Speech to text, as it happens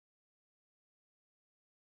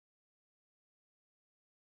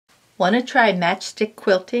Want to try matchstick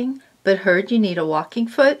quilting, but heard you need a walking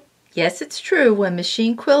foot? Yes, it's true. When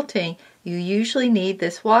machine quilting, you usually need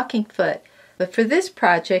this walking foot, but for this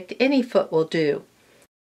project, any foot will do.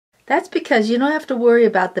 That's because you don't have to worry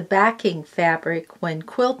about the backing fabric when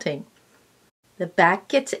quilting. The back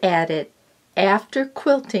gets added after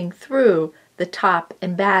quilting through the top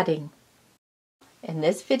and batting. In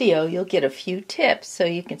this video, you'll get a few tips so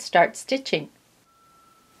you can start stitching.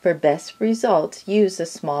 For best results, use a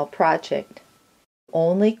small project.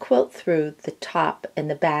 Only quilt through the top and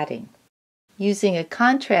the batting. Using a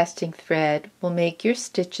contrasting thread will make your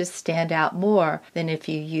stitches stand out more than if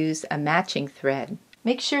you use a matching thread.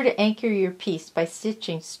 Make sure to anchor your piece by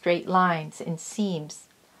stitching straight lines and seams.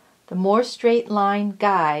 The more straight line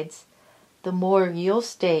guides, the more you'll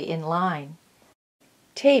stay in line.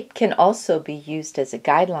 Tape can also be used as a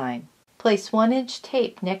guideline. Place 1-inch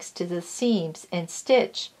tape next to the seams and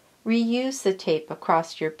stitch. Reuse the tape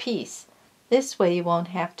across your piece. This way you won't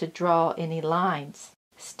have to draw any lines.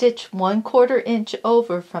 Stitch 1/4 inch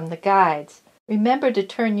over from the guides. Remember to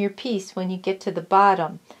turn your piece when you get to the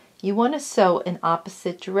bottom. You want to sew in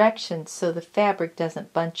opposite directions so the fabric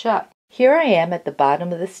doesn't bunch up. Here I am at the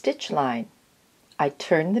bottom of the stitch line. I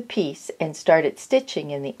turned the piece and started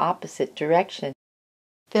stitching in the opposite direction.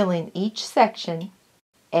 Fill in each section,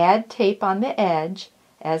 add tape on the edge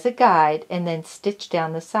as a guide, and then stitch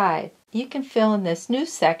down the side. You can fill in this new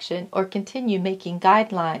section or continue making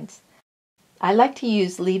guidelines. I like to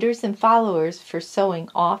use leaders and followers for sewing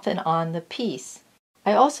off and on the piece.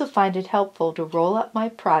 I also find it helpful to roll up my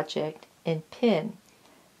project and pin.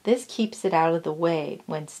 This keeps it out of the way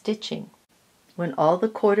when stitching. When all the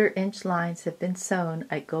 1/4 inch lines have been sewn,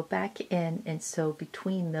 I go back in and sew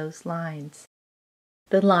between those lines.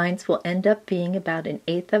 The lines will end up being about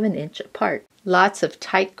 1/8 of an inch apart. Lots of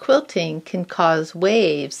tight quilting can cause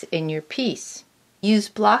waves in your piece. Use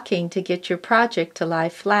blocking to get your project to lie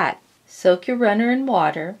flat. Soak your runner in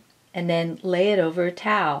water and then lay it over a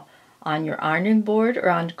towel on your ironing board or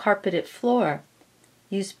on carpeted floor.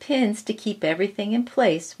 Use pins to keep everything in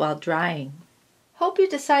place while drying. Hope you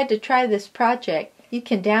decide to try this project. You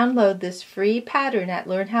can download this free pattern at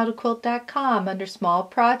learnhowtoquilt.com under Small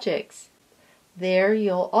Projects. There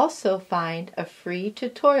you'll also find a free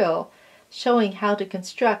tutorial showing how to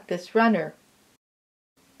construct this runner.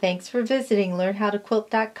 Thanks for visiting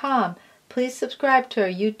learnhowtoquilt.com. Please subscribe to our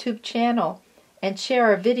YouTube channel and share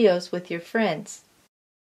our videos with your friends.